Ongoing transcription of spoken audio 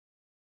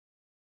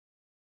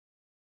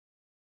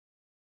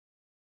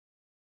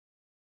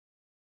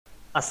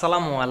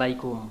Assalamu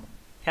Walaikum.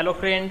 Hello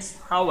friends,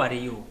 how are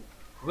you?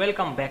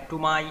 Welcome back to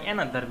my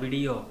another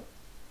video.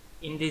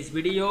 In this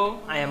video,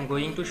 I am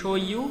going to show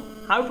you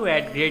how to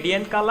add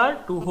gradient color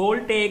to whole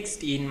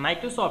text in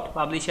Microsoft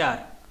Publisher.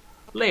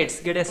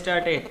 Let's get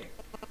started.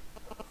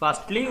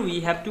 Firstly, we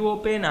have to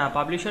open a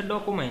Publisher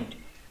document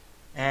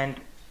and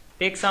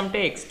take some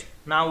text.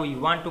 Now we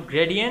want to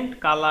gradient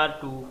color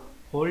to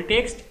whole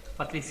text.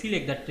 Firstly,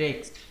 select the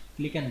text.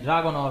 Click and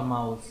drag on our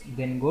mouse.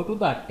 Then go to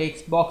the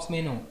text box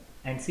menu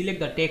and select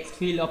the text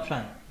fill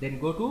option. Then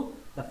go to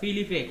the fill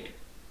effect.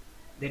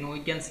 Then we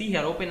can see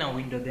here open a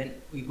window. Then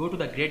we go to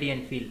the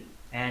gradient fill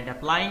and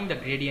applying the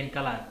gradient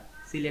color.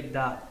 Select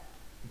the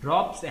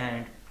drops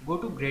and go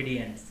to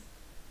gradients.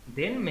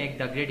 Then make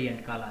the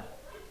gradient color.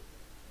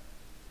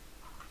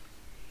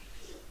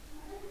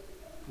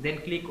 Then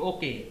click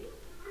OK.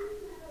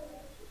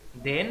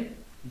 Then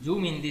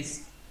zoom in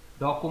this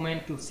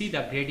document to see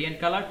the gradient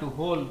color to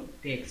whole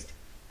text.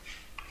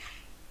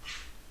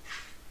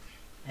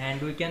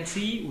 And we can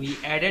see we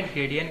added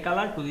gradient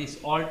color to this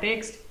all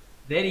text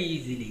very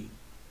easily.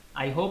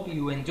 I hope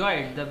you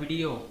enjoyed the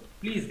video.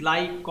 Please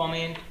like,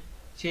 comment,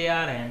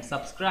 share and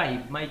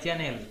subscribe my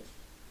channel.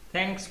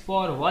 Thanks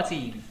for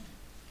watching.